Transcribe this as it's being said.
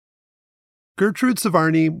Gertrude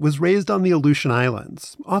Savarni was raised on the Aleutian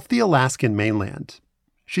Islands, off the Alaskan mainland.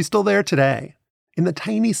 She's still there today, in the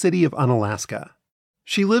tiny city of Unalaska.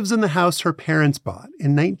 She lives in the house her parents bought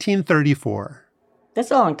in 1934.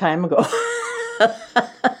 That's a long time ago.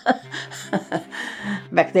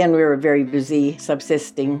 Back then we were very busy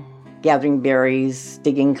subsisting, gathering berries,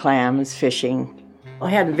 digging clams, fishing.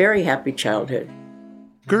 I had a very happy childhood.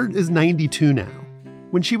 Gert is 92 now.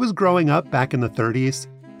 When she was growing up back in the 30s,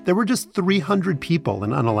 there were just 300 people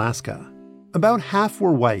in Unalaska. About half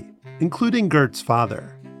were white, including Gert's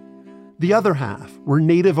father. The other half were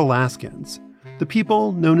Native Alaskans, the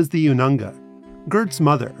people known as the Ununga. Gert's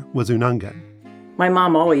mother was Unungan. My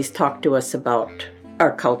mom always talked to us about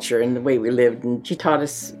our culture and the way we lived, and she taught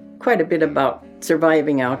us quite a bit about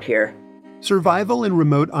surviving out here. Survival in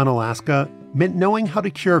remote Unalaska meant knowing how to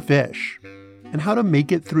cure fish and how to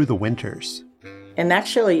make it through the winters. And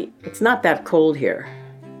actually, it's not that cold here.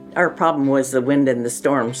 Our problem was the wind and the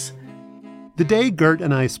storms. The day Gert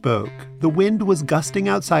and I spoke, the wind was gusting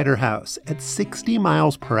outside her house at 60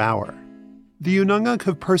 miles per hour. The Ununga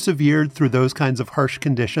have persevered through those kinds of harsh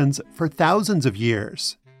conditions for thousands of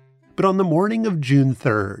years. But on the morning of June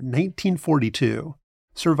 3rd, 1942,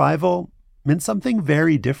 survival meant something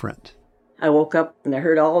very different. I woke up and I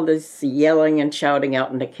heard all this yelling and shouting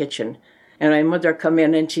out in the kitchen. And my mother come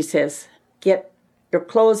in and she says, "Get your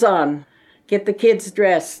clothes on. Get the kids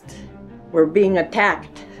dressed. We're being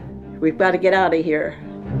attacked. We've got to get out of here."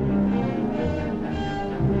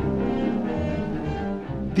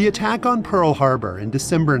 The attack on Pearl Harbor in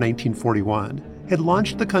December 1941 had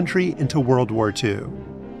launched the country into World War II.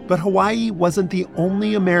 But Hawaii wasn't the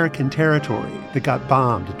only American territory that got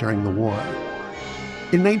bombed during the war.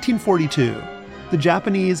 In 1942, the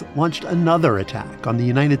Japanese launched another attack on the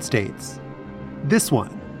United States. This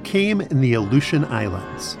one came in the Aleutian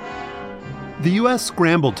Islands. The U.S.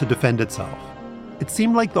 scrambled to defend itself. It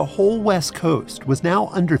seemed like the whole West Coast was now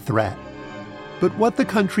under threat. But what the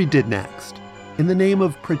country did next, in the name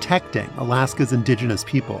of protecting Alaska's indigenous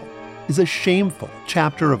people, is a shameful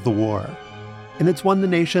chapter of the war. And it's one the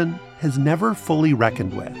nation has never fully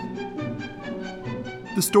reckoned with.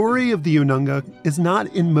 The story of the Ununga is not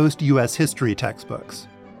in most U.S. history textbooks,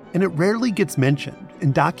 and it rarely gets mentioned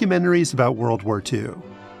in documentaries about World War II.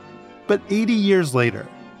 But 80 years later,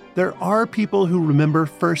 there are people who remember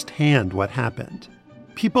firsthand what happened.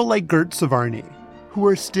 People like Gert Savarni, who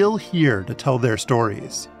are still here to tell their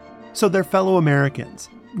stories, so their fellow Americans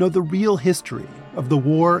know the real history of the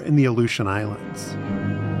war in the Aleutian Islands.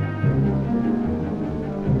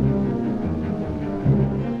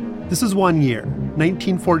 This is one year,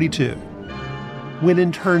 1942, when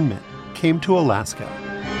internment came to Alaska.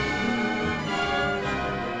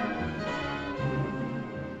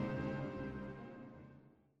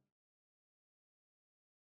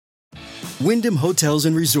 Wyndham Hotels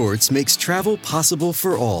and Resorts makes travel possible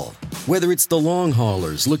for all. Whether it's the long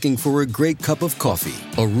haulers looking for a great cup of coffee,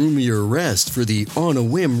 a roomier rest for the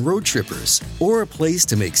on-a-whim road trippers, or a place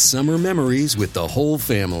to make summer memories with the whole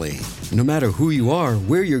family. No matter who you are,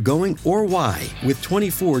 where you're going, or why, with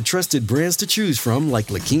 24 trusted brands to choose from like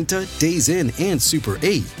La Quinta, Days Inn, and Super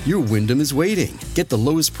 8, your Wyndham is waiting. Get the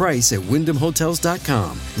lowest price at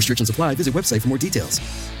WyndhamHotels.com. Restrictions apply. Visit website for more details.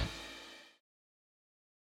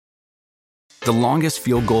 The longest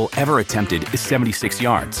field goal ever attempted is 76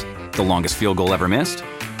 yards. The longest field goal ever missed?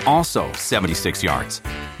 Also 76 yards.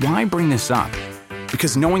 Why bring this up?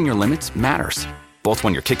 Because knowing your limits matters, both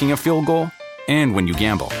when you're kicking a field goal and when you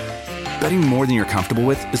gamble. Betting more than you're comfortable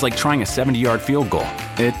with is like trying a 70-yard field goal.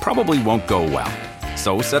 It probably won't go well.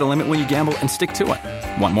 So set a limit when you gamble and stick to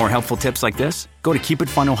it. Want more helpful tips like this? Go to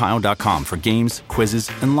keepitfunohio.com for games,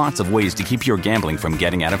 quizzes, and lots of ways to keep your gambling from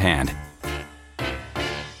getting out of hand.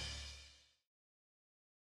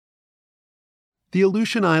 The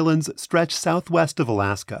Aleutian Islands stretch southwest of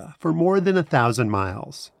Alaska for more than 1,000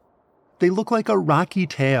 miles. They look like a rocky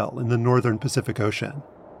tail in the northern Pacific Ocean.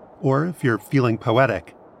 Or, if you're feeling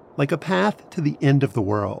poetic, like a path to the end of the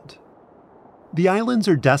world. The islands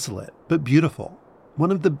are desolate, but beautiful.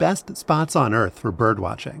 One of the best spots on Earth for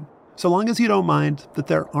birdwatching, so long as you don't mind that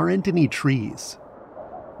there aren't any trees.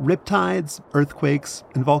 Riptides, earthquakes,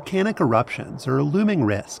 and volcanic eruptions are a looming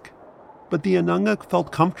risk. But the Ununga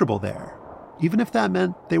felt comfortable there, even if that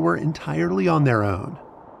meant they were entirely on their own.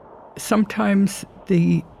 Sometimes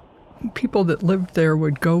the people that lived there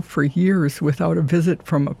would go for years without a visit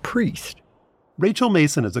from a priest. Rachel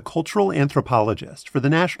Mason is a cultural anthropologist for the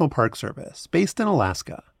National Park Service, based in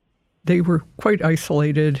Alaska. They were quite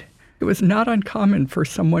isolated. It was not uncommon for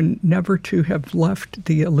someone never to have left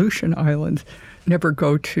the Aleutian Islands, never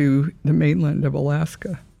go to the mainland of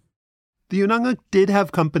Alaska. The Unangak did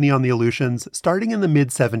have company on the Aleutians starting in the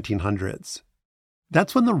mid-1700s.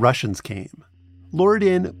 That's when the Russians came, lured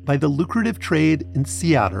in by the lucrative trade in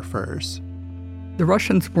sea otter furs. The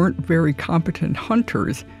Russians weren't very competent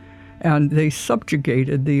hunters, and they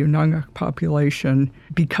subjugated the Unangak population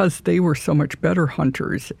because they were so much better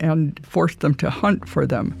hunters and forced them to hunt for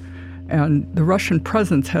them. And the Russian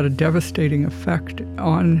presence had a devastating effect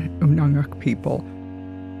on Unangak people.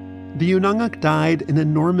 The Unangak died in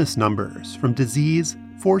enormous numbers from disease,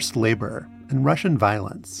 forced labor, and Russian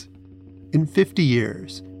violence. In 50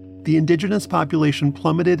 years, the indigenous population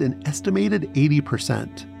plummeted an estimated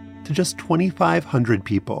 80% to just 2,500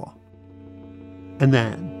 people. And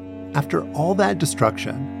then, after all that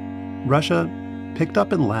destruction, Russia picked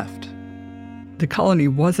up and left. The colony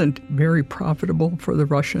wasn't very profitable for the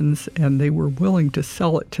Russians, and they were willing to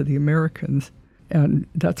sell it to the Americans. And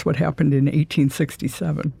that's what happened in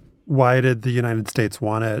 1867. Why did the United States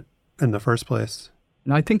want it in the first place?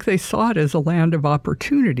 And I think they saw it as a land of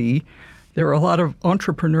opportunity. There were a lot of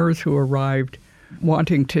entrepreneurs who arrived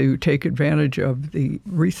wanting to take advantage of the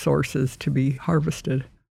resources to be harvested.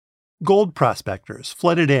 Gold prospectors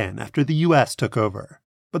flooded in after the U.S. took over,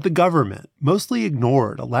 but the government mostly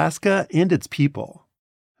ignored Alaska and its people.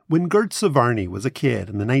 When Gert Savarni was a kid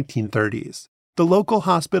in the 1930s, the local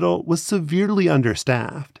hospital was severely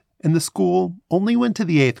understaffed, and the school only went to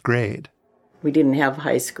the 8th grade. We didn't have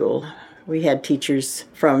high school. We had teachers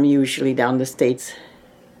from usually down the States.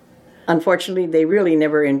 Unfortunately, they really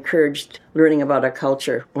never encouraged learning about our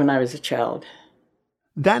culture when I was a child.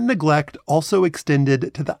 That neglect also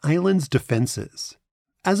extended to the island's defenses.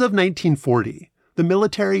 As of 1940, the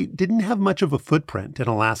military didn't have much of a footprint in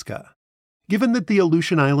Alaska. Given that the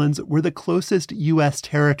Aleutian Islands were the closest U.S.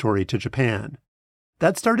 territory to Japan,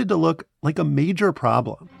 that started to look like a major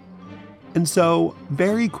problem. And so,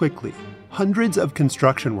 very quickly, hundreds of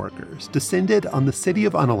construction workers descended on the city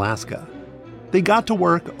of Unalaska. They got to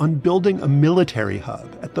work on building a military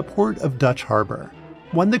hub at the port of Dutch Harbor,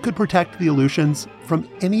 one that could protect the Aleutians from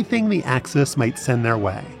anything the Axis might send their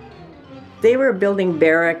way. They were building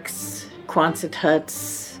barracks, Quonset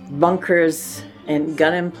huts, bunkers, and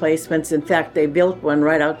gun emplacements. In fact, they built one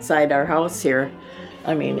right outside our house here.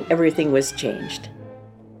 I mean, everything was changed.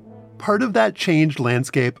 Part of that changed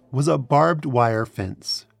landscape was a barbed wire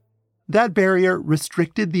fence. That barrier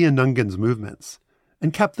restricted the Unangans' movements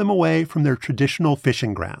and kept them away from their traditional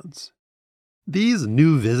fishing grounds. These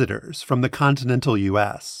new visitors from the continental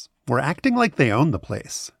U.S. were acting like they owned the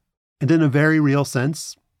place. And in a very real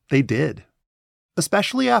sense, they did.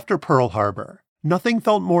 Especially after Pearl Harbor, nothing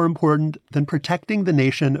felt more important than protecting the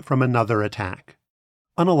nation from another attack.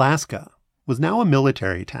 Unalaska was now a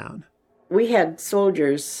military town. We had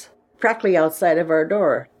soldiers practically outside of our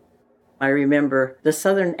door. I remember the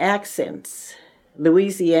southern accents,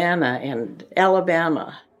 Louisiana and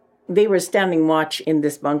Alabama. They were standing watch in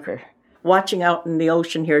this bunker, watching out in the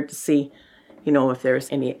ocean here to see, if there's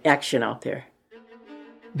any action out there.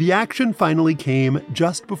 The action finally came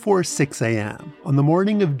just before 6 a.m. on the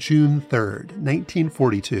morning of June 3rd,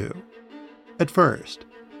 1942. At first,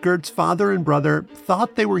 Gert's father and brother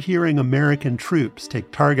thought they were hearing American troops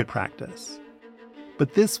take target practice.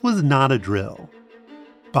 But this was not a drill.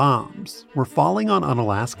 Bombs were falling on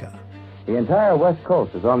Unalaska. The entire west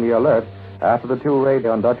coast is on the alert after the two raids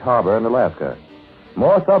on Dutch Harbor in Alaska.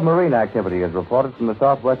 More submarine activity is reported from the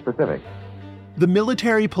Southwest Pacific. The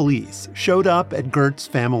military police showed up at Gert's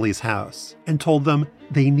family's house and told them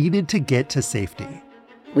they needed to get to safety.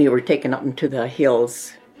 We were taken up into the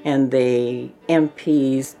hills, and the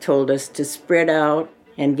MPs told us to spread out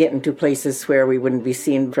and get into places where we wouldn't be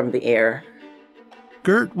seen from the air.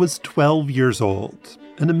 Gert was 12 years old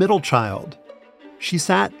and a middle child. She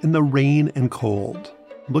sat in the rain and cold,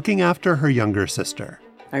 looking after her younger sister.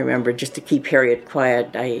 I remember, just to keep Harriet quiet,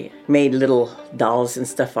 I made little dolls and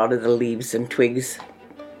stuff out of the leaves and twigs.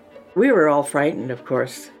 We were all frightened, of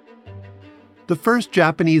course. The first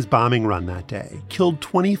Japanese bombing run that day killed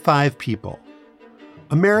 25 people.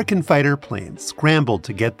 American fighter planes scrambled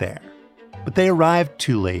to get there, but they arrived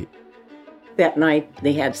too late. That night,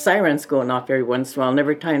 they had sirens going off every once in a while, and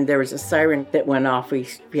every time there was a siren that went off, we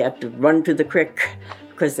had to run to the creek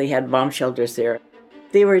because they had bomb shelters there.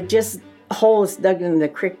 They were just holes dug in the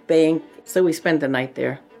creek bank, so we spent the night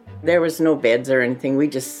there. There was no beds or anything. We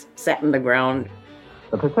just sat on the ground.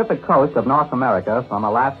 The Pacific coast of North America, from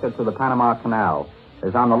Alaska to the Panama Canal,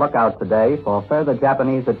 is on the lookout today for further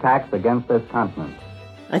Japanese attacks against this continent.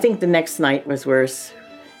 I think the next night was worse.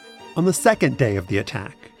 On the second day of the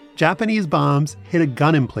attack, Japanese bombs hit a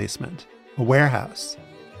gun emplacement, a warehouse,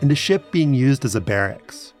 and a ship being used as a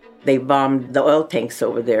barracks. They bombed the oil tanks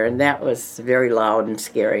over there, and that was very loud and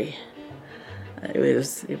scary.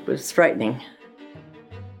 It was frightening.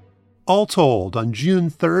 All told, on June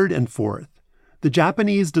 3rd and 4th, the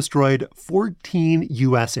Japanese destroyed 14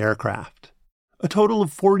 U.S. aircraft. A total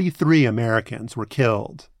of 43 Americans were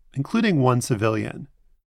killed, including one civilian.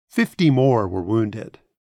 50 more were wounded.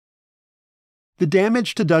 The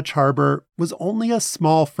damage to Dutch Harbor was only a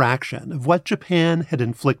small fraction of what Japan had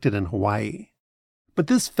inflicted in Hawaii. But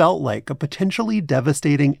this felt like a potentially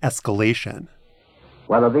devastating escalation.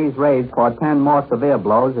 Whether these raids portend more severe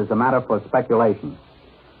blows is a matter for speculation.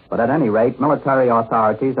 But at any rate, military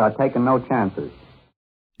authorities are taking no chances.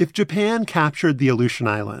 If Japan captured the Aleutian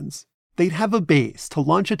Islands, they'd have a base to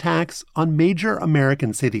launch attacks on major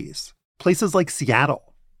American cities, places like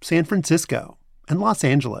Seattle, San Francisco, and Los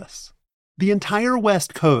Angeles. The entire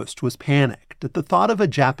West Coast was panicked at the thought of a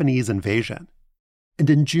Japanese invasion. And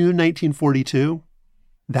in June 1942,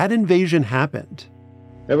 that invasion happened.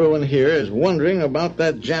 Everyone here is wondering about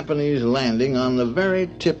that Japanese landing on the very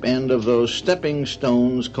tip end of those stepping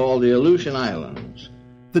stones called the Aleutian Islands.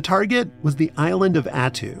 The target was the island of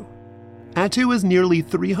Attu. Attu is nearly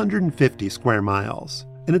 350 square miles,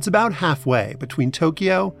 and it's about halfway between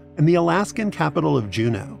Tokyo and the Alaskan capital of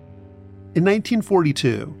Juneau. In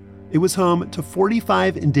 1942, it was home to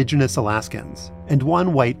 45 indigenous Alaskans and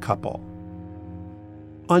one white couple.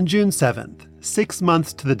 On June 7th, 6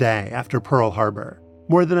 months to the day after Pearl Harbor,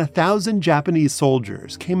 more than 1,000 Japanese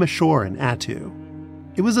soldiers came ashore in Attu.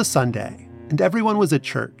 It was a Sunday, and everyone was at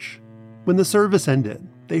church. When the service ended,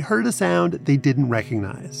 they heard a sound they didn't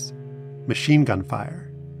recognize: machine gun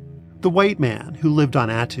fire. The white man who lived on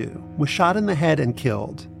Attu was shot in the head and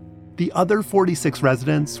killed. The other 46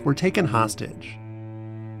 residents were taken hostage.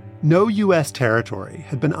 No U.S. territory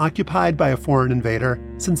had been occupied by a foreign invader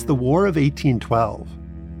since the War of 1812.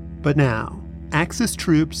 But now, Axis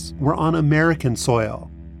troops were on American soil,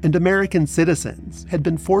 and American citizens had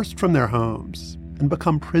been forced from their homes and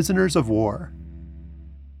become prisoners of war.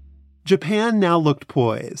 Japan now looked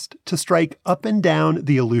poised to strike up and down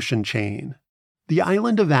the Aleutian chain. The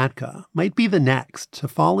island of Atka might be the next to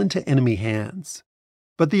fall into enemy hands.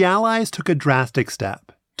 But the Allies took a drastic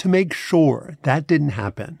step to make sure that didn't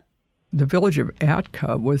happen. The village of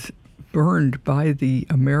Atka was burned by the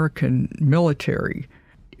American military.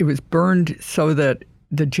 It was burned so that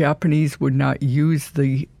the Japanese would not use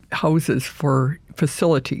the houses for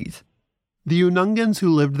facilities. The Unungans who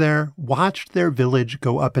lived there watched their village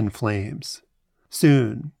go up in flames.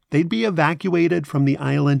 Soon, they'd be evacuated from the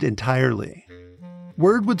island entirely.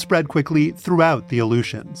 Word would spread quickly throughout the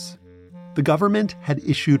Aleutians. The government had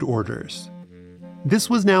issued orders. This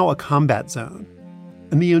was now a combat zone,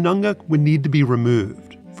 and the Unungak would need to be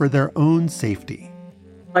removed for their own safety.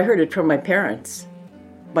 I heard it from my parents.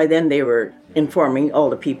 By then they were informing all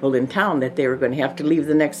the people in town that they were going to have to leave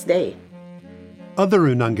the next day. Other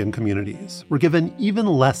Unungan communities were given even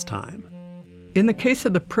less time. In the case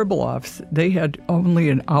of the Pribilofs, they had only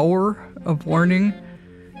an hour of warning.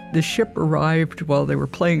 The ship arrived while they were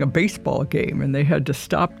playing a baseball game, and they had to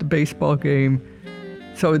stop the baseball game.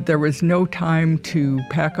 So there was no time to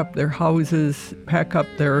pack up their houses, pack up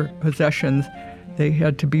their possessions. They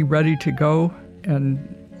had to be ready to go and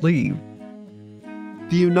leave.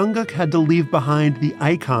 The Unungak had to leave behind the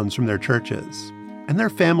icons from their churches and their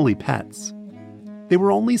family pets. They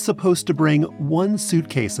were only supposed to bring one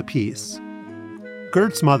suitcase apiece.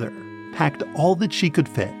 Gert's mother packed all that she could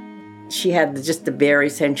fit. She had just the bare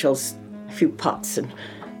essentials, a few pots and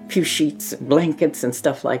a few sheets and blankets and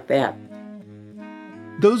stuff like that.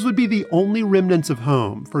 Those would be the only remnants of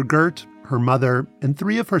home for Gert, her mother, and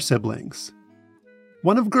 3 of her siblings.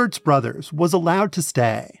 One of Gert's brothers was allowed to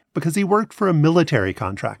stay because he worked for a military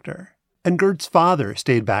contractor, and Gert's father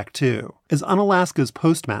stayed back too, as Unalaska's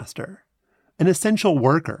postmaster, an essential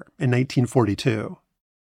worker in 1942.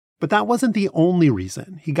 But that wasn't the only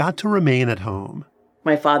reason he got to remain at home.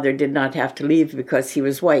 My father did not have to leave because he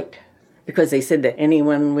was white, because they said that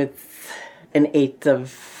anyone with an eighth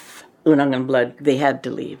of Unungan blood, they had to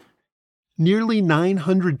leave. Nearly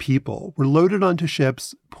 900 people were loaded onto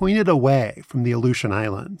ships pointed away from the Aleutian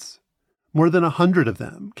Islands. More than 100 of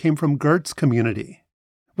them came from Gert's community.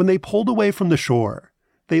 When they pulled away from the shore,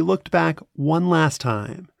 they looked back one last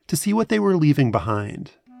time to see what they were leaving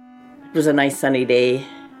behind. It was a nice sunny day,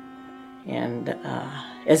 and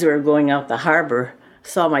as we were going out the harbor, I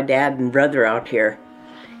saw my dad and brother out here,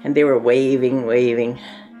 and they were waving.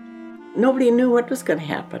 Nobody knew what was going to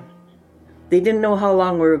happen. They didn't know how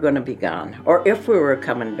long we were going to be gone, or if we were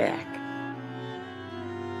coming back.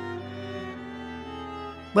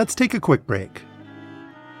 Let's take a quick break.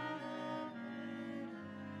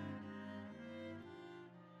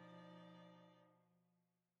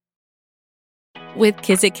 With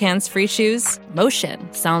Kizik hands-free shoes,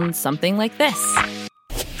 motion sounds something like this.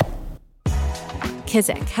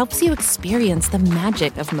 Kizik helps you experience the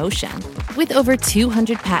magic of motion. With over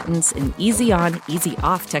 200 patents and easy-on,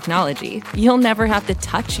 easy-off technology, you'll never have to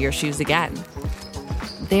touch your shoes again.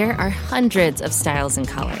 There are hundreds of styles and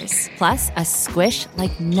colors, plus a squish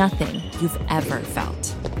like nothing you've ever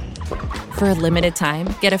felt. For a limited time,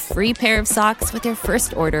 get a free pair of socks with your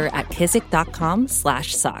first order at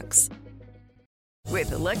kizik.com/socks.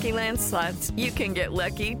 With the Lucky Land Slots, you can get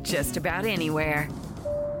lucky just about anywhere.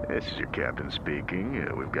 This is your captain speaking.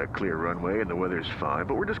 We've got clear runway and the weather's fine,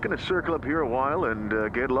 but we're just going to circle up here a while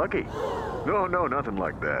and get lucky. No, nothing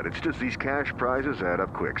like that. It's just these cash prizes add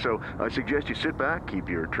up quick. So I suggest you sit back, keep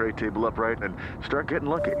your tray table upright, and start getting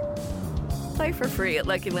lucky. Play for free at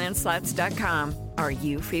LuckyLandSlots.com. Are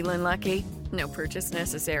you feeling lucky? No purchase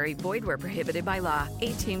necessary. Void where prohibited by law.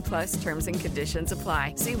 18+ terms and conditions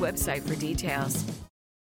apply. See website for details.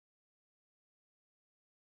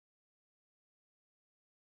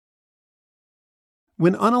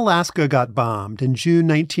 When Unalaska got bombed in June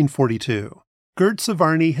 1942, Gert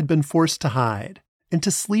Savarni had been forced to hide and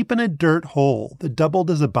to sleep in a dirt hole that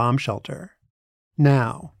doubled as a bomb shelter.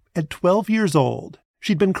 Now, at 12 years old,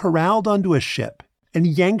 she'd been corralled onto a ship and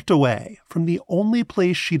yanked away from the only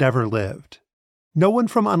place she'd ever lived. No one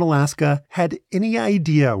from Unalaska had any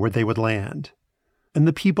idea where they would land. And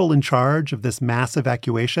the people in charge of this mass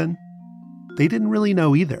evacuation, they didn't really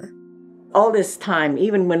know either. All this time,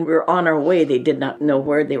 even when we were on our way, they did not know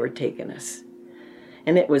where they were taking us.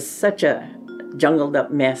 And it was such a jungled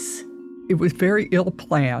up mess. It was very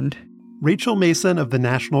ill-planned. Rachel Mason of the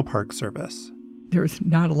National Park Service. There's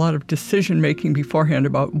not a lot of decision-making beforehand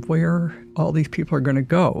about where all these people are going to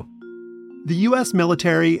go. The U.S.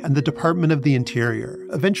 military and the Department of the Interior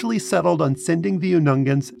eventually settled on sending the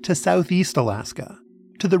Unungans to southeast Alaska,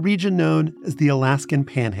 to the region known as the Alaskan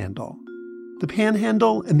Panhandle. The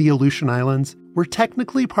Panhandle and the Aleutian Islands were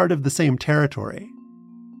technically part of the same territory.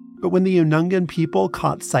 But when the Unungan people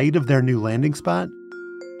caught sight of their new landing spot,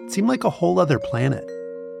 it seemed like a whole other planet.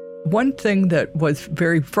 One thing that was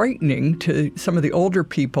very frightening to some of the older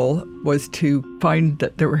people was to find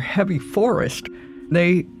that there were heavy forests.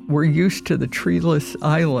 They were used to the treeless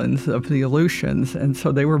islands of the Aleutians, and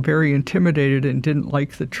so they were very intimidated and didn't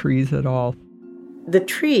like the trees at all. The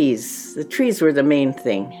trees were the main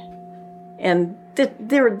thing. And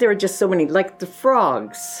there were just so many, like the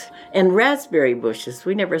frogs and raspberry bushes.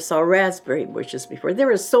 We never saw raspberry bushes before. There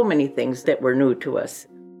were so many things that were new to us.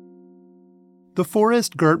 The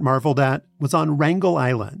forest Gert marveled at was on Wrangell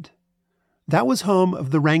Island. That was home of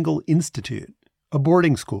the Wrangell Institute, a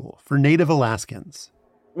boarding school for Native Alaskans.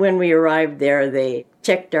 When we arrived there, they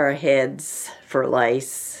checked our heads for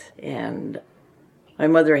lice, and my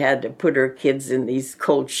mother had to put her kids in these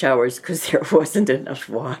cold showers because there wasn't enough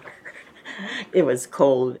water. It was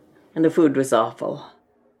cold, and the food was awful.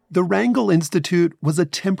 The Wrangell Institute was a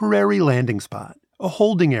temporary landing spot, a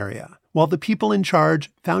holding area, while the people in charge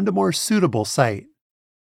found a more suitable site.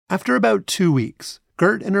 After about 2 weeks,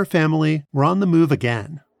 Gert and her family were on the move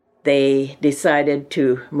again. They decided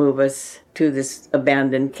to move us to this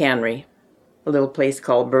abandoned cannery, a little place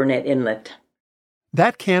called Burnett Inlet.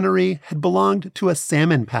 That cannery had belonged to a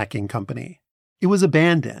salmon packing company. It was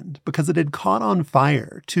abandoned because it had caught on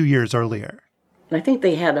fire 2 years earlier. I think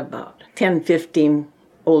they had about 10, 15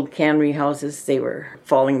 old cannery houses. They were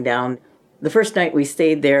falling down. The first night we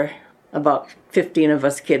stayed there, about 15 of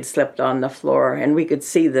us kids slept on the floor, and we could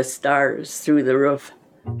see the stars through the roof.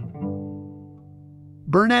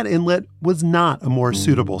 Burnett Inlet was not a more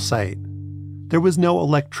suitable site. There was no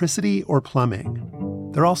electricity or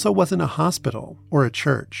plumbing. There also wasn't a hospital or a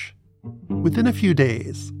church. Within a few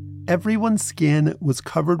days, everyone's skin was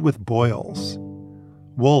covered with boils.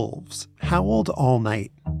 Wolves howled all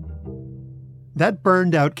night. That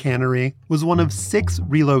burned-out cannery was one of 6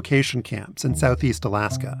 relocation camps in southeast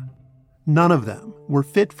Alaska. None of them were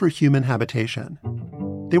fit for human habitation.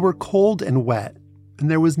 They were cold and wet,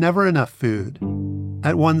 and there was never enough food.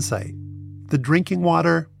 At one site, the drinking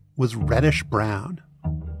water was reddish-brown.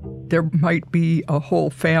 There might be a whole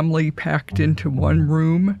family packed into one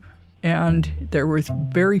room, and there was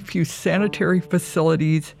very few sanitary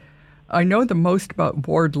facilities. I know the most about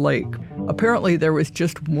Ward Lake. Apparently there was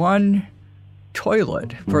just one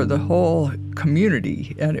toilet for the whole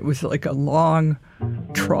community, and it was like a long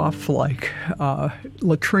trough-like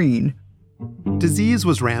latrine. Disease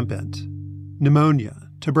was rampant. Pneumonia,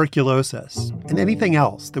 tuberculosis, and anything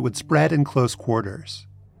else that would spread in close quarters.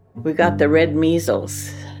 We got the red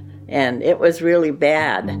measles, and it was really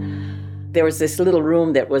bad. There was this little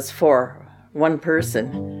room that was for one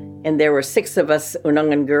person, And there were 6 of us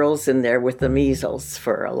Unangan girls in there with the measles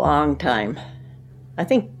for a long time. I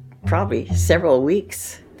think probably several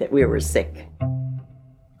weeks that we were sick.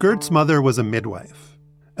 Gert's mother was a midwife.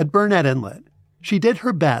 At Burnett Inlet, she did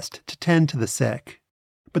her best to tend to the sick,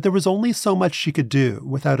 but there was only so much she could do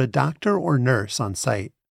without a doctor or nurse on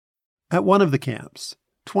site. At one of the camps,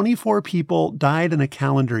 24 people died in a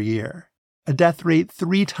calendar year, a death rate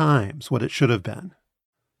 3 times what it should have been.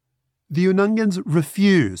 The Unangans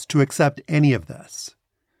refused to accept any of this.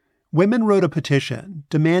 Women wrote a petition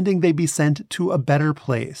demanding they be sent to a better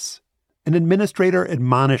place. An administrator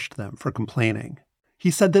admonished them for complaining.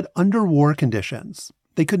 He said that under war conditions,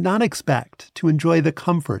 they could not expect to enjoy the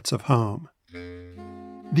comforts of home.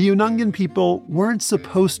 The Unangan people weren't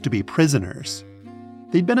supposed to be prisoners.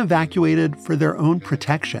 They'd been evacuated for their own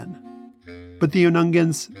protection. But the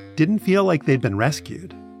Unangans didn't feel like they'd been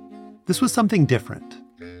rescued. This was something different.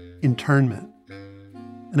 Internment.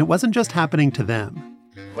 And it wasn't just happening to them.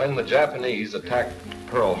 When the Japanese attacked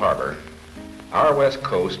Pearl Harbor, our west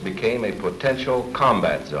coast became a potential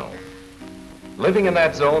combat zone. Living in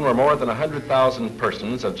that zone were more than 100,000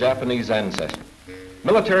 persons of Japanese ancestry.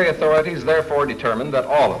 Military authorities therefore determined that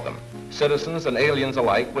all of them, citizens and aliens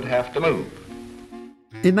alike, would have to move.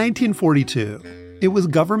 In 1942, it was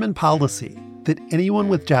government policy that anyone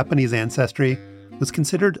with Japanese ancestry was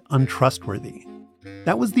considered untrustworthy.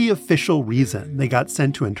 That was the official reason they got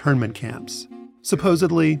sent to internment camps,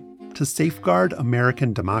 supposedly to safeguard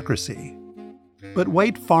American democracy. But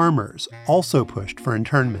white farmers also pushed for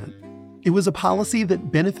internment. It was a policy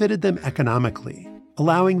that benefited them economically,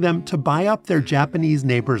 allowing them to buy up their Japanese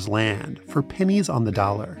neighbors' land for pennies on the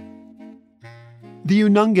dollar. The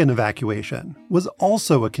Unangan evacuation was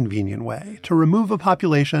also a convenient way to remove a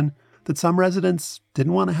population that some residents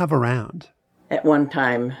didn't want to have around. At one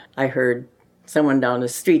time, I heard someone down the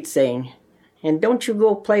street saying, "And don't you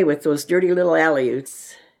go play with those dirty little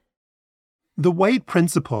Aleuts." The white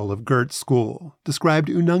principal of Gert's school described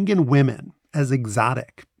Unangan women as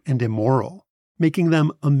exotic and immoral, making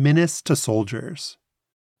them a menace to soldiers.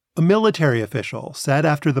 A military official said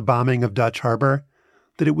after the bombing of Dutch Harbor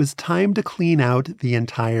that it was time to clean out the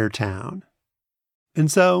entire town.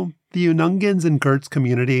 And so the Unangans in Gert's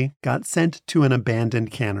community got sent to an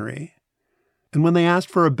abandoned cannery. And when they asked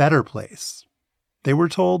for a better place, they were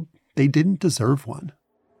told they didn't deserve one.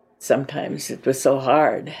 Sometimes it was so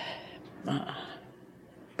hard. But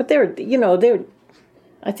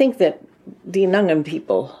I think that the Unangan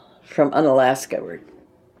people from Unalaska were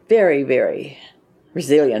very, very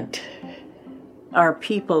resilient. Our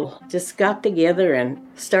people just got together and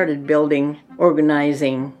started building,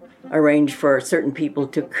 organizing, arranged for certain people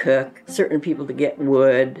to cook, certain people to get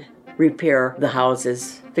wood, repair the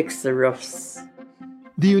houses, fix the roofs.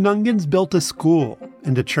 The Unangans built a school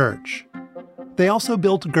and a church. They also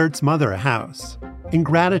built Gert's mother a house, in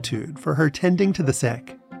gratitude for her tending to the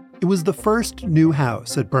sick. It was the first new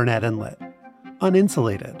house at Burnett Inlet,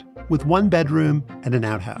 uninsulated, with 1 bedroom and an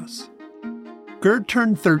outhouse. Gert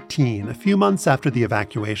turned 13 a few months after the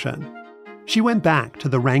evacuation. She went back to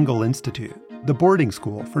the Wrangell Institute, the boarding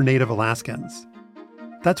school for Native Alaskans.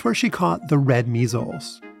 That's where she caught the red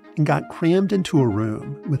measles and got crammed into a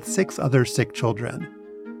room with 6 other sick children.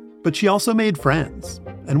 But she also made friends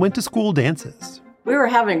and went to school dances. We were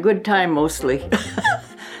having a good time mostly.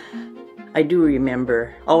 I do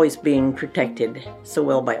remember always being protected so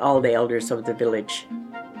well by all the elders of the village.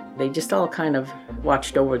 They just all kind of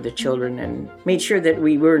watched over the children and made sure that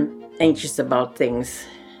we weren't anxious about things.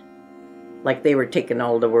 Like they were taking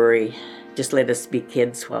all the worry. Just let us be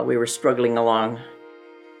kids while we were struggling along.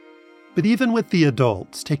 But even with the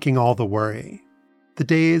adults taking all the worry, the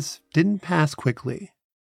days didn't pass quickly.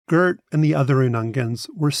 Gert and the other Unangans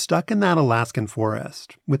were stuck in that Alaskan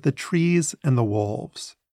forest with the trees and the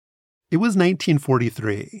wolves. It was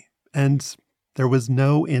 1943, and there was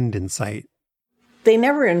no end in sight. They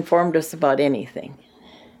never informed us about anything,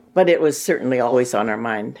 but it was certainly always on our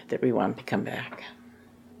mind that we wanted to come back.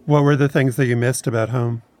 What were the things that you missed about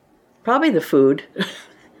home? Probably the food.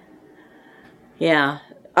 Yeah,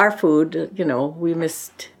 our food, we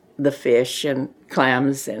missed the fish and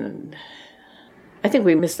clams, and I think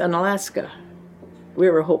we missed Unalaska. We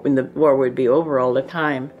were hoping the war would be over all the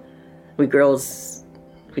time. We girls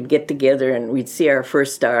would get together and we'd see our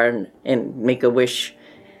first star and make a wish,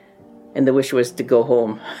 and the wish was to go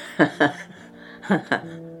home.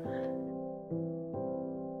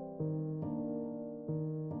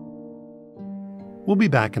 We'll be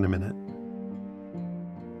back in a minute.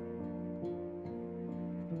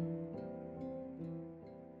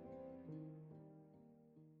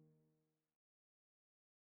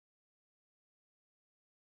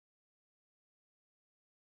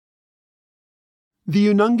 The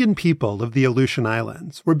Unungan people of the Aleutian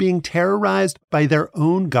Islands were being terrorized by their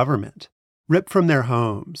own government, ripped from their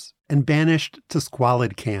homes, and banished to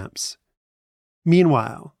squalid camps.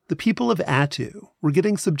 Meanwhile, the people of Attu were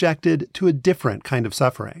getting subjected to a different kind of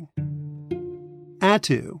suffering.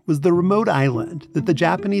 Attu was the remote island that the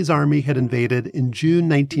Japanese army had invaded in June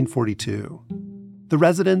 1942. The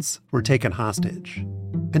residents were taken hostage,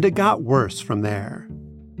 and it got worse from there.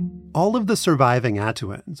 All of the surviving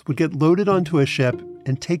Attuans would get loaded onto a ship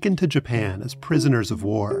and taken to Japan as prisoners of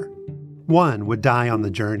war. One would die on the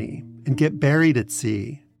journey and get buried at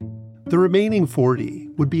sea. The remaining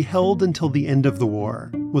 40 would be held until the end of the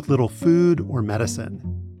war with little food or medicine.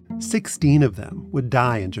 16 of them would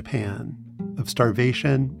die in Japan of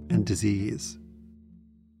starvation and disease.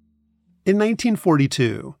 In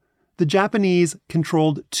 1942, the Japanese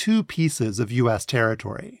controlled 2 pieces of U.S.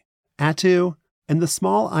 territory, Attu and the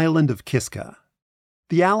small island of Kiska.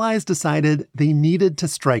 The Allies decided they needed to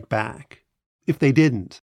strike back. If they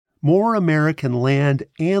didn't, more American land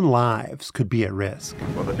and lives could be at risk.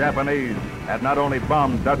 For the Japanese had not only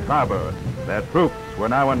bombed Dutch Harbor, their troops were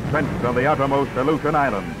now entrenched on the outermost Aleutian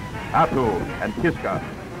Islands, Attu and Kiska,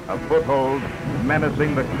 a foothold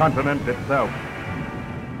menacing the continent itself.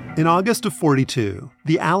 In August of 42,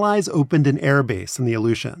 the Allies opened an airbase in the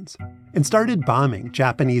Aleutians and started bombing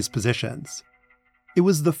Japanese positions. It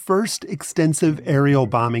was the first extensive aerial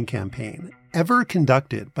bombing campaign ever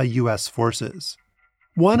conducted by U.S. forces.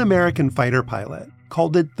 One American fighter pilot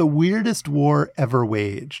called it the weirdest war ever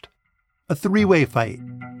waged, a 3-way fight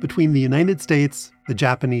between the United States, the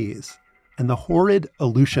Japanese, and the horrid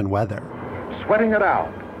Aleutian weather. Sweating it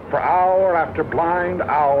out for hour after blind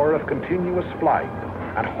hour of continuous flight,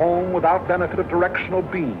 and home without benefit of directional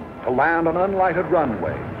beam to land on unlighted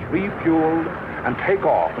runways, refueled, and take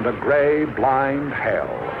off into gray, blind hell.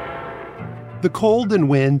 The cold and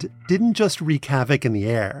wind didn't just wreak havoc in the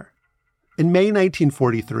air. In May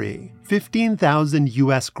 1943, 15,000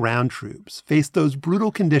 U.S. ground troops faced those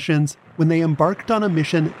brutal conditions when they embarked on a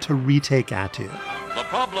mission to retake Attu. The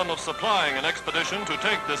problem of supplying an expedition to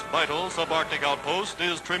take this vital subarctic outpost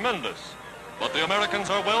is tremendous. But the Americans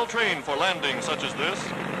are well trained for landings such as this,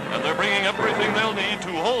 and they're bringing everything they'll need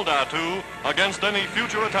to hold Attu against any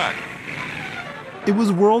future attack. It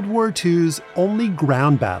was World War II's only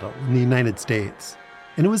ground battle in the United States,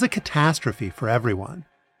 and it was a catastrophe for everyone.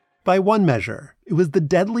 By one measure, it was the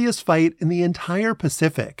deadliest fight in the entire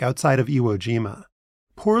Pacific outside of Iwo Jima.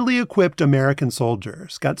 Poorly equipped American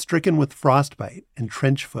soldiers got stricken with frostbite and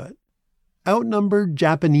trench foot. Outnumbered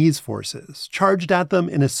Japanese forces charged at them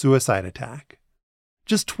in a suicide attack.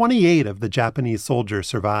 Just 28 of the Japanese soldiers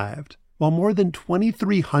survived, while more than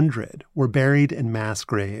 2,300 were buried in mass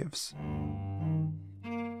graves.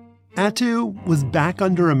 Attu was back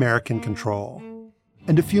under American control,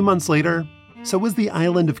 and a few months later, so was the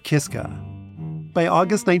island of Kiska. By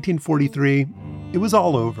August 1943, it was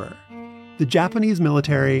all over. The Japanese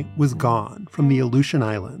military was gone from the Aleutian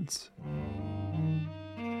Islands.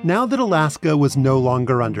 Now that Alaska was no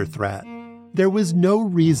longer under threat, there was no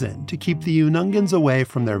reason to keep the Unungans away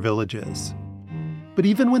from their villages. But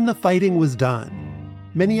even when the fighting was done,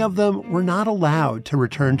 many of them were not allowed to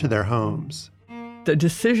return to their homes. The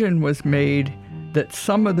decision was made that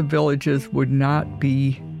some of the villages would not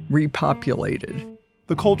be repopulated.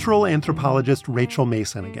 The cultural anthropologist Rachel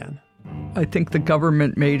Mason again. I think the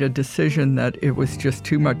government made a decision that it was just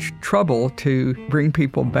too much trouble to bring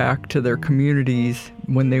people back to their communities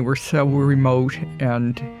when they were so remote,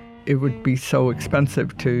 and it would be so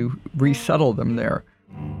expensive to resettle them there.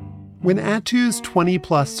 When Attu's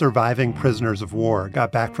 20-plus surviving prisoners of war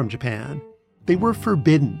got back from Japan, they were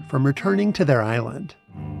forbidden from returning to their island.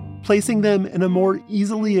 Placing them in a more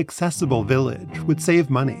easily accessible village would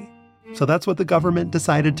save money, so that's what the government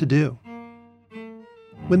decided to do.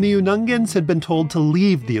 When the Unungans had been told to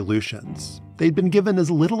leave the Aleutians, they'd been given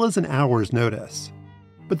as little as an hour's notice.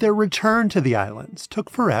 But their return to the islands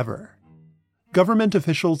took forever. Government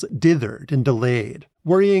officials dithered and delayed,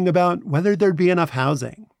 worrying about whether there'd be enough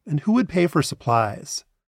housing and who would pay for supplies.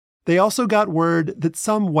 They also got word that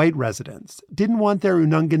some white residents didn't want their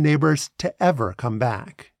Unungan neighbors to ever come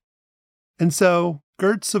back. And so,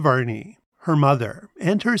 Gert Savarni, her mother,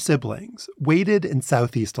 and her siblings waited in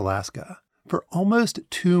Southeast Alaska for almost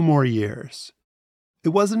 2 more years. It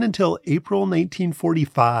wasn't until April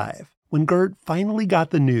 1945 when Gert finally got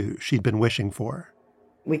the news she'd been wishing for.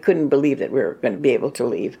 We couldn't believe that we were going to be able to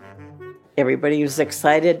leave. Everybody was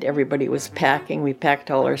excited. Everybody was packing. We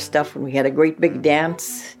packed all our stuff and we had a great big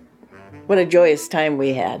dance. What a joyous time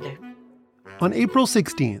we had. On April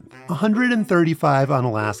 16th, 135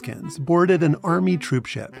 Unalaskans boarded an Army troop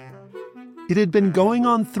ship. It had been going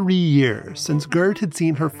on 3 years since Gert had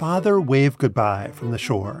seen her father wave goodbye from the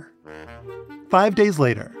shore. 5 days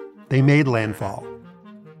later, they made landfall.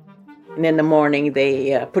 And in the morning,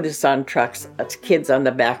 they put us on trucks, us kids on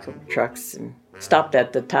the back of trucks, and stopped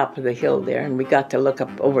at the top of the hill there, and we got to look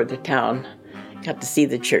up over the town, got to see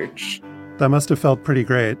the church. That must have felt pretty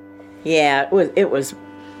great. Yeah, it was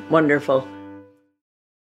wonderful.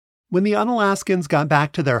 When the Unalaskans got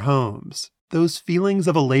back to their homes, those feelings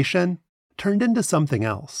of elation turned into something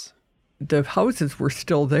else. The houses were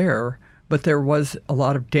still there, but there was a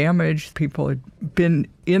lot of damage. People had been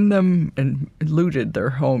in them and looted their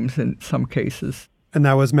homes in some cases. And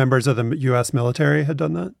that was members of the U.S. military had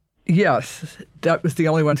done that? Yes, that was the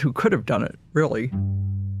only ones who could have done it, really.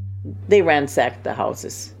 They ransacked the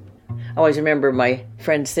houses. I always remember my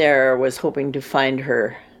friend Sarah was hoping to find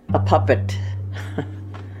her a puppet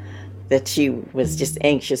that she was just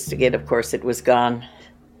anxious to get. Of course, it was gone.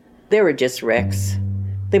 They were just wrecks.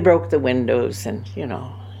 They broke the windows and,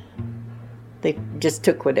 they just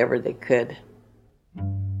took whatever they could.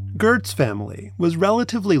 Gert's family was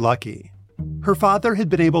relatively lucky. Her father had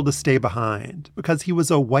been able to stay behind because he was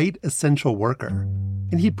a white essential worker,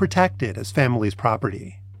 and he'd protected his family's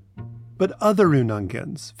property. But other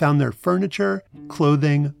Unungans found their furniture,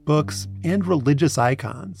 clothing, books, and religious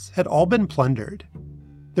icons had all been plundered.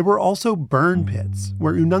 There were also burn pits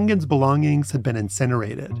where Unungans' belongings had been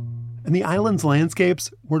incinerated, and the island's landscapes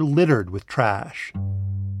were littered with trash.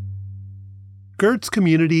 Gert's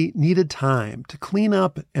community needed time to clean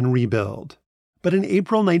up and rebuild. But in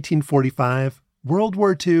April 1945, World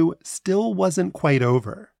War II still wasn't quite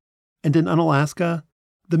over. And in Unalaska,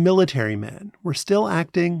 the military men were still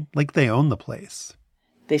acting like they owned the place.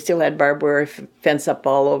 They still had barbed wire fence up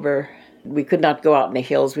all over. We could not go out in the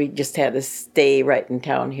hills. We just had to stay right in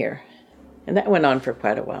town here. And that went on for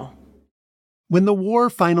quite a while. When the war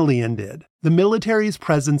finally ended, the military's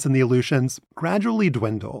presence in the Aleutians gradually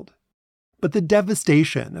dwindled. But the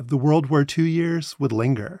devastation of the World War II years would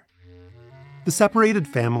linger. The separated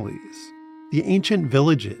families, the ancient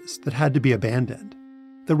villages that had to be abandoned,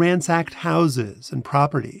 the ransacked houses and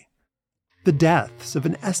property, the deaths of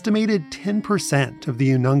an estimated 10% of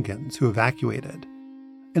the Unungans who evacuated,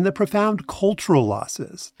 and the profound cultural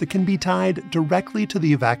losses that can be tied directly to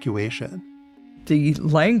the evacuation. The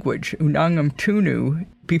language, Unangam Tunu,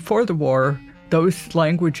 before the war, those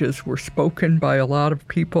languages were spoken by a lot of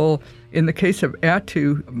people. In the case of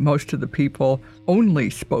Attu, most of the people only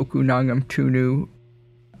spoke Unangam Tunu.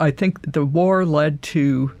 I think the war led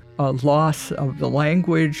to a loss of the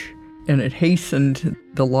language, and it hastened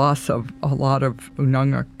the loss of a lot of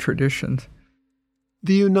Unangak traditions.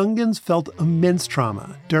 The Unungans felt immense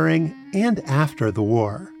trauma during and after the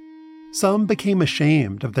war. Some became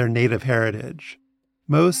ashamed of their native heritage.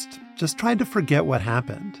 Most just tried to forget what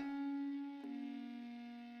happened.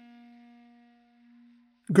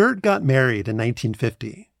 Gert got married in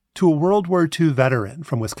 1950 to a World War II veteran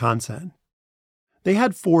from Wisconsin. They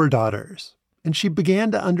had 4 daughters, and she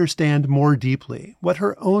began to understand more deeply what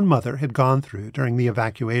her own mother had gone through during the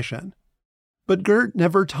evacuation. But Gert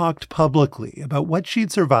never talked publicly about what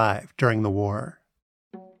she'd survived during the war.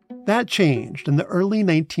 That changed in the early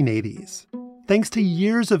 1980s. Thanks to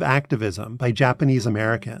years of activism by Japanese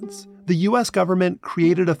Americans, the U.S. government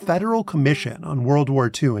created a federal commission on World War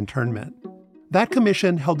II internment. That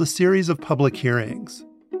commission held a series of public hearings,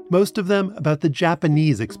 most of them about the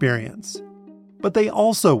Japanese experience. But they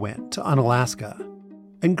also went to Unalaska,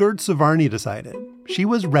 and Gert Savarni decided she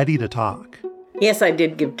was ready to talk. Yes, I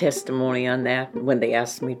did give testimony on that when they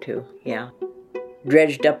asked me to, yeah.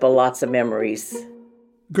 Dredged up lots of memories.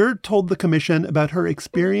 Gert told the commission about her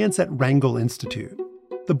experience at Wrangell Institute,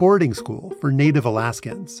 the boarding school for Native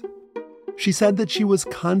Alaskans. She said that she was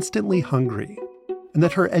constantly hungry and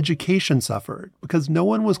that her education suffered because no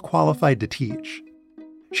one was qualified to teach.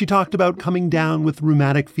 She talked about coming down with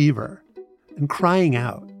rheumatic fever and crying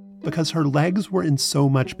out because her legs were in so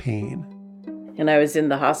much pain. And I was in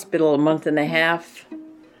the hospital a month and a half.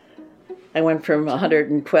 I went from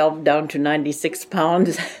 112 down to 96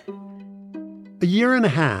 pounds. A year and a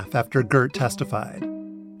half after Gert testified,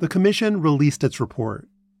 the commission released its report.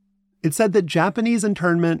 It said that Japanese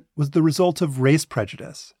internment was the result of race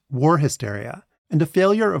prejudice, war hysteria, and a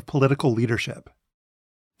failure of political leadership.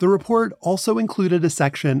 The report also included a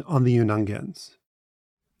section on the Unungans.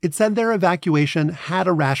 It said their evacuation had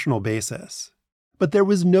a rational basis, but there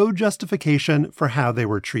was no justification for how they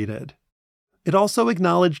were treated. It also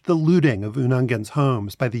acknowledged the looting of Unungans'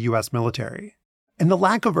 homes by the U.S. military and the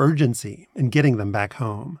lack of urgency in getting them back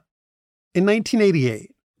home. In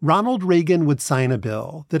 1988, Ronald Reagan would sign a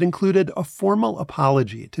bill that included a formal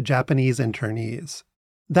apology to Japanese internees.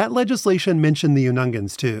 That legislation mentioned the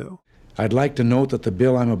Unungans, too. I'd like to note that the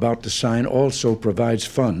bill I'm about to sign also provides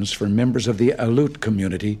funds for members of the Aleut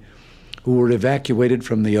community who were evacuated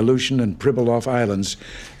from the Aleutian and Pribilof Islands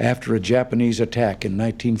after a Japanese attack in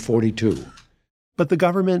 1942. But the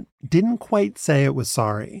government didn't quite say it was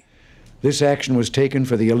sorry. This action was taken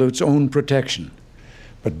for the Aleut's own protection,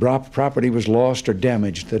 but property was lost or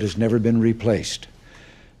damaged that has never been replaced.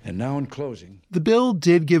 And now in closing... The bill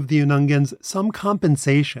did give the Unungans some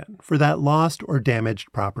compensation for that lost or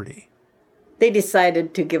damaged property. They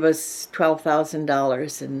decided to give us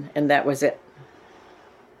 $12,000, and that was it.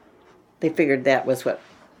 They figured that was what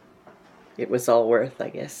it was all worth, I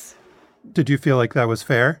guess. Did you feel like that was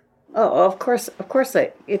fair? Oh, of course,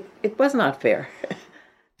 it was not fair.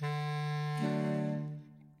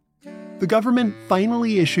 The government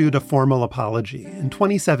finally issued a formal apology in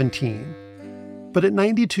 2017. But at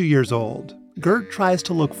 92 years old, Gert tries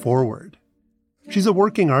to look forward. She's a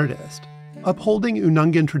working artist, upholding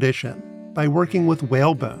Unungan tradition by working with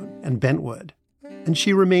whalebone and bentwood, and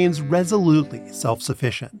she remains resolutely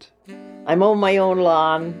self-sufficient. I mow my own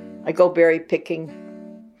lawn. I go berry picking.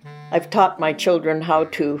 I've taught my children how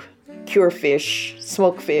to cure fish,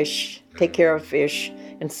 smoke fish, take care of fish,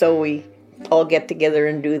 and so we all get together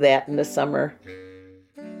and do that in the summer.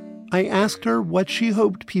 I asked her what she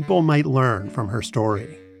hoped people might learn from her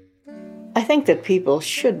story. I think that people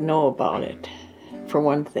should know about it, for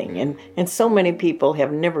one thing, and so many people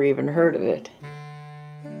have never even heard of it.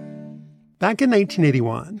 Back in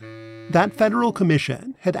 1981, that federal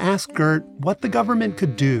commission had asked Gert what the government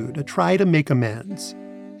could do to try to make amends.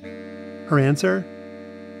 Her answer?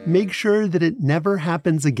 Make sure that it never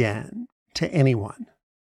happens again to anyone.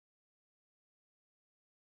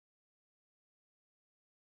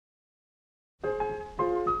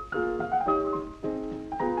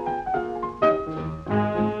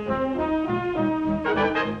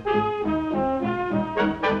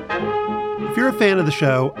 If you're a fan of the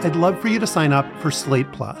show, I'd love for you to sign up for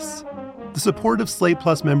Slate Plus. The support of Slate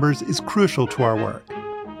Plus members is crucial to our work.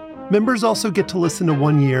 Members also get to listen to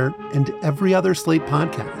One Year and every other Slate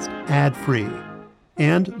podcast, ad-free.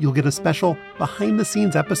 And you'll get a special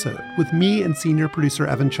behind-the-scenes episode with me and senior producer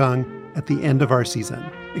Evan Chung at the end of our season,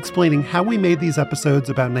 explaining how we made these episodes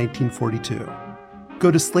about 1942.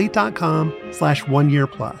 Go to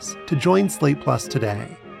slate.com/oneyearplus to join Slate Plus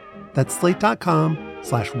today. That's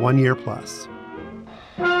slate.com/oneyearplus.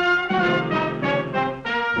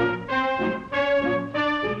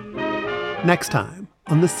 Next time,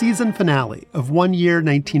 on the season finale of 1 Year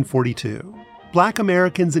 1942, Black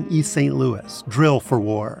Americans in East St. Louis drill for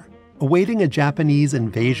war, awaiting a Japanese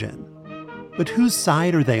invasion. But whose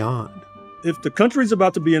side are they on? If the country's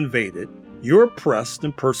about to be invaded, you're oppressed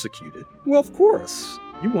and persecuted, well, of course,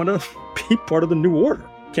 you want to be part of the new order.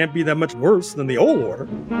 Can't be that much worse than the old order.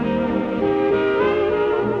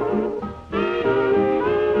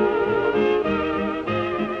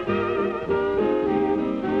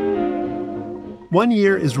 1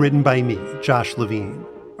 Year is written by me, Josh Levine.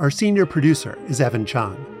 Our senior producer is Evan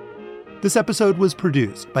Chung. This episode was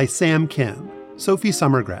produced by Sam Kim, Sophie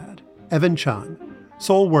Summergrad, Evan Chung,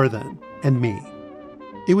 Sol Worthen, and me.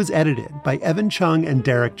 It was edited by Evan Chung and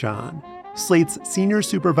Derek John, Slate's senior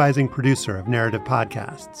supervising producer of narrative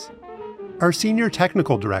podcasts. Our senior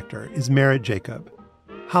technical director is Merritt Jacob.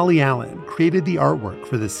 Holly Allen created the artwork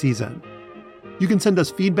for this season. You can send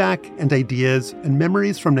us feedback and ideas and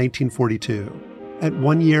memories from 1942 at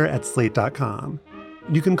oneyear@slate.com.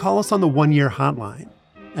 You can call us on the 1 Year hotline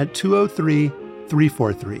at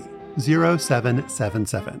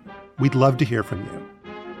 203-343-0777. We'd love to hear from you.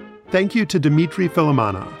 Thank you to Dmitry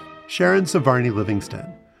Filimonov, Sharon Savarni Livingston,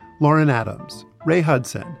 Lauren Adams, Ray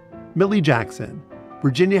Hudson, Millie Jackson,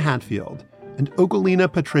 Virginia Hatfield, and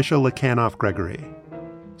Okolina Patricia Lakanoff Gregory.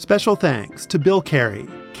 Special thanks to Bill Carey,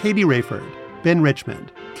 Katie Rayford, Ben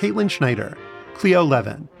Richmond, Caitlin Schneider, Cleo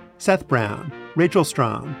Levin, Seth Brown, Rachel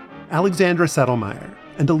Strom, Alexandra Settlemeyer,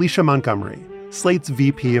 and Alicia Montgomery, Slate's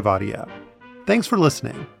VP of Audio. Thanks for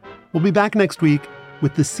listening. We'll be back next week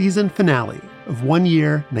with the season finale of 1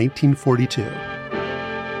 Year 1942.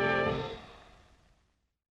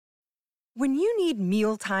 When you need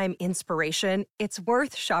mealtime inspiration, it's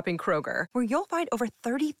worth shopping Kroger, where you'll find over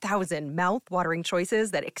 30,000 mouth-watering choices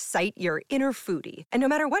that excite your inner foodie. And no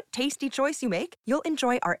matter what tasty choice you make, you'll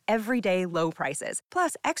enjoy our everyday low prices,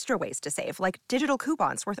 plus extra ways to save, like digital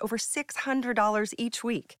coupons worth over $600 each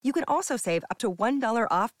week. You can also save up to $1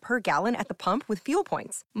 off per gallon at the pump with fuel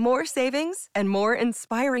points. More savings and more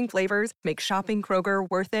inspiring flavors make shopping Kroger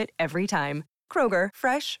worth it every time. Kroger,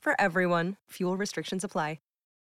 fresh for everyone. Fuel restrictions apply.